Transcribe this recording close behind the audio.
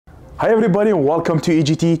Hi everybody and welcome to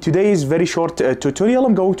EGT. Today's very short tutorial.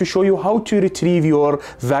 I'm going to show you how to retrieve your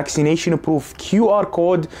vaccination proof QR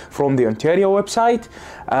code from the Ontario website,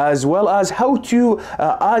 as well as how to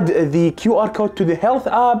add the QR code to the health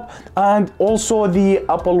app and also the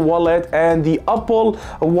Apple Wallet and the Apple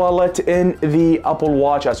Wallet in the Apple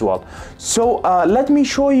Watch as well. So let me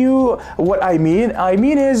show you what I mean.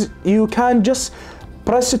 Is you can just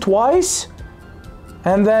press it twice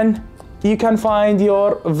and then you can find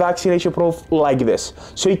your vaccination proof like this.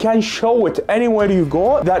 So you can show it anywhere you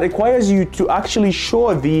go. That requires you to actually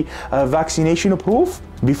show the vaccination proof.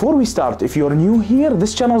 Before we start, if you're new here,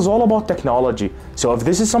 this channel is all about technology. So if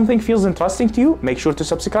this is something feels interesting to you, make sure to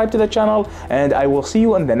subscribe to the channel and I will see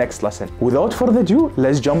you in the next lesson. Without further ado,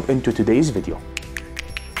 let's jump into today's video.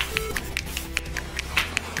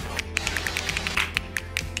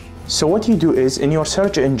 So what you do is in your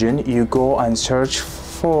search engine, you go and search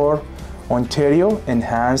for Ontario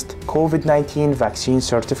Enhanced COVID-19 Vaccine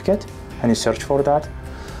Certificate, and you search for that.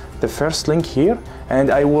 The first link here, and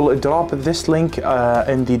I will drop this link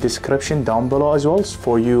in the description down below as well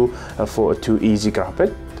for you to easy grab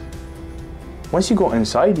it. Once you go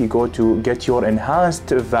inside, you go to get your enhanced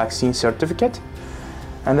vaccine certificate,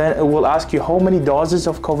 and then it will ask you how many doses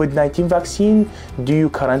of COVID-19 vaccine do you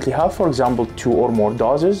currently have, for example 2 or more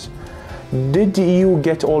doses. Did you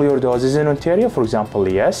get all your doses in Ontario? For example,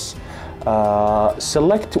 yes.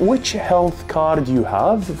 Select which health card you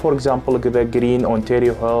have, for example the green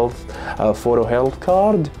Ontario Health Photo Health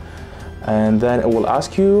card, and then it will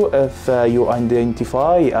ask you if you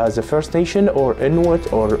identify as a First Nation or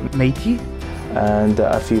Inuit or Métis, and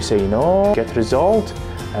if you say no, get result,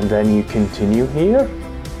 and then you continue here,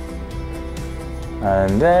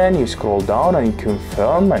 and then you scroll down and you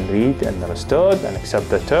confirm and read and understood and accept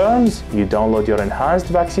the terms. You download your enhanced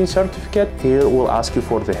vaccine certificate. Here will ask you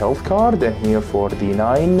for the health card, and here for the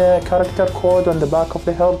 9-character code on the back of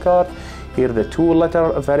the health card. Here the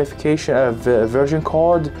 2-letter verification version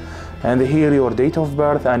code, and here your date of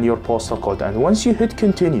birth and your postal code. And once you hit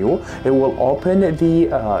continue, it will open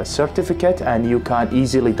the certificate and you can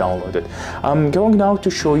easily download it. I'm going now to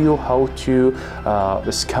show you how to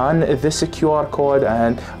scan this QR code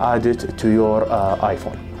and add it to your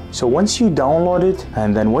iPhone. So once you download it,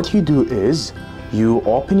 and then what you do is you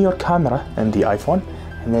open your camera in the iPhone,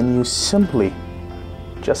 and then you simply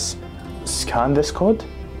just scan this code.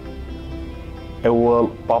 It will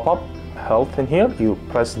pop up health in here. You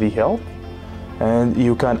press the health and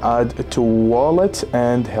you can add to wallet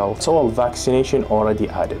and health. So all vaccination already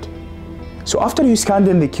added. So after you scanned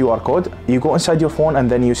in the QR code, you go inside your phone and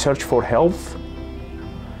then you search for health,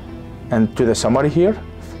 and to the summary here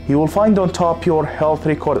you will find on top your health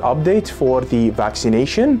record update for the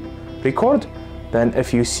vaccination record. Then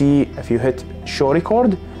if you hit show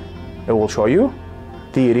record, it will show you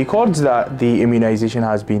the records that the immunization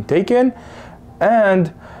has been taken,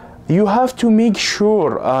 and you have to make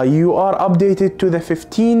sure you are updated to the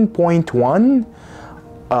 15.1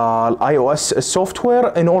 iOS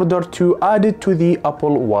software in order to add it to the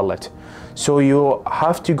Apple Wallet. So you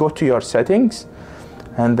have to go to your settings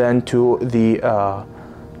and then to the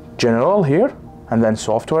general here, and then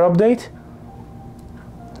software update.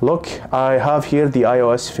 Look, I have here the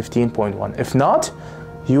iOS 15.1. If not,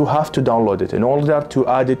 you have to download it in order to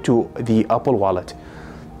add it to the Apple Wallet.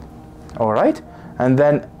 All right, and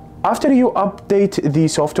then after you update the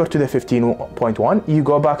software to the 15.1, you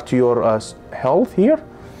go back to your health here,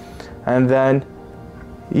 and then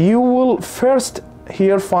you will first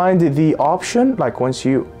here find the option, like once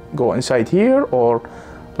you go inside here, or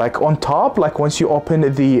like on top, like once you open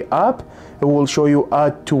the app, it will show you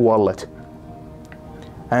add to wallet.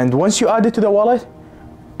 And once you add it to the wallet,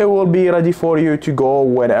 it will be ready for you to go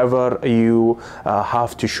whenever you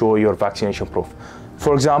have to show your vaccination proof.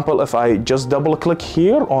 For example, if I just double click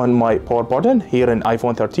here on my power button here in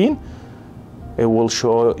iPhone 13, it will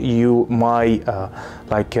show you my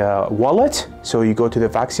wallet. So you go to the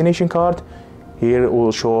vaccination card, here it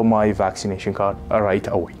will show my vaccination card right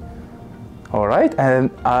away. All right, and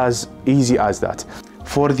as easy as that.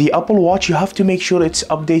 For the Apple Watch, you have to make sure it's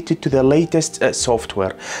updated to the latest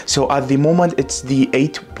software. So at the moment, it's the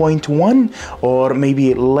 8.1, or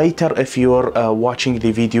maybe later if you're watching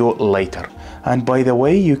the video later. And by the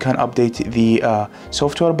way, you can update the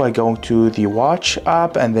software by going to the Watch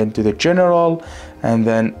app and then to the general and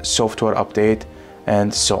then software update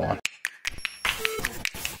and so on.